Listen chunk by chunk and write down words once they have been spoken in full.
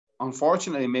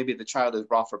unfortunately, maybe the child is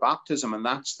brought for baptism and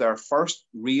that's their first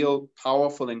real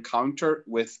powerful encounter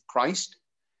with Christ.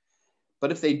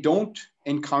 But if they don't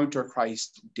encounter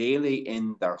Christ daily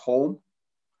in their home,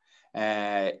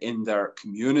 in their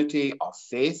community of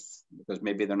faith, because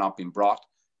maybe they're not being brought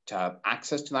to have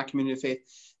access to that community of faith,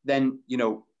 then,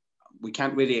 we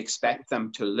can't really expect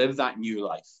them to live that new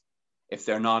life if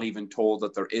they're not even told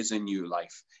that there is a new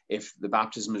life. If the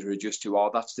baptism is reduced to,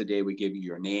 that's the day we give you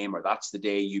your name, or that's the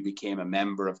day you became a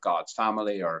member of God's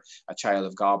family or a child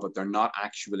of God, but they're not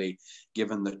actually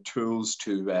given the tools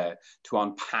to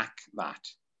unpack that.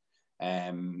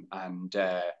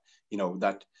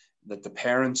 That the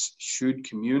parents should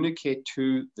communicate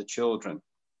to the children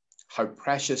how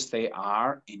precious they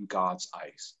are in God's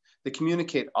eyes. They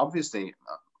communicate, obviously,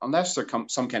 unless they're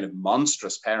some kind of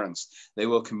monstrous parents, they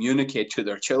will communicate to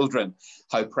their children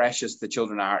how precious the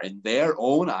children are in their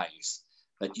own eyes.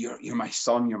 That you're my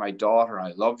son, you're my daughter,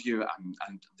 I love you,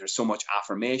 and there's so much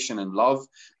affirmation and love,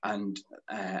 and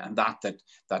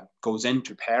that goes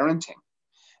into parenting.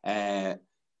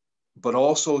 But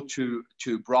also to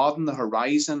broaden the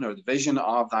horizon or the vision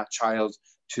of that child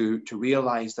to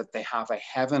realize that they have a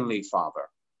heavenly father,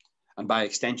 and by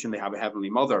extension, they have a heavenly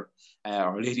mother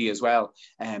or lady as well,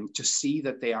 to see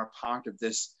that they are part of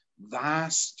this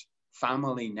vast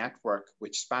family network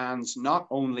which spans not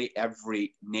only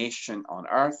every nation on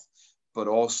earth, but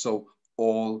also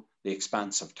all the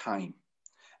expanse of time,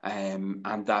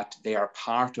 and that they are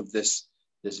part of this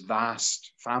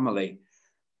vast family,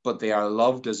 but they are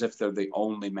loved as if they're the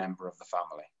only member of the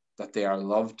family, that they are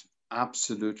loved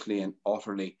absolutely and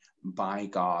utterly by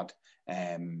God.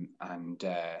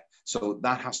 So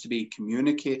that has to be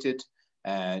communicated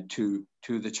to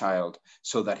the child,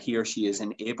 so that he or she is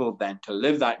enabled then to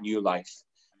live that new life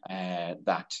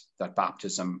that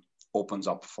baptism opens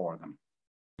up for them.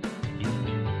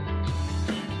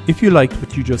 If you liked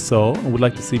what you just saw and would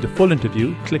like to see the full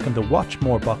interview, click on the Watch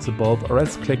More box above, or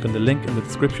else click on the link in the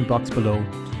description box below.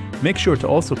 Make sure to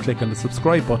also click on the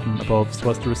subscribe button above so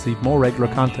as to receive more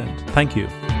regular content. Thank you.